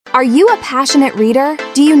Are you a passionate reader?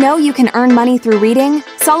 Do you know you can earn money through reading?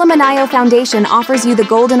 Solomon Foundation offers you the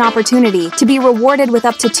golden opportunity to be rewarded with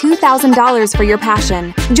up to $2,000 for your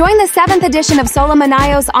passion. Join the 7th edition of Solomon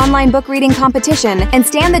online book reading competition and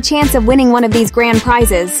stand the chance of winning one of these grand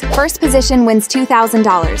prizes. First position wins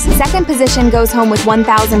 $2,000. Second position goes home with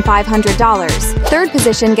 $1,500. Third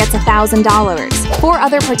position gets $1,000. 4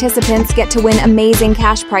 other participants get to win amazing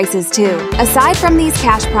cash prizes too. Aside from these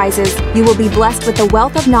cash prizes, you will be blessed with the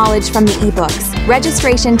wealth of knowledge from the ebooks.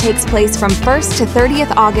 Registration takes place from 1st to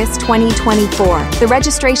 30th August 2024. The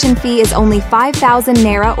registration fee is only 5,000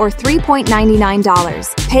 Naira or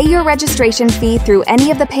 $3.99. Pay your registration fee through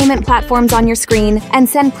any of the payment platforms on your screen and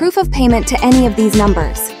send proof of payment to any of these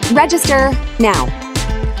numbers. Register now.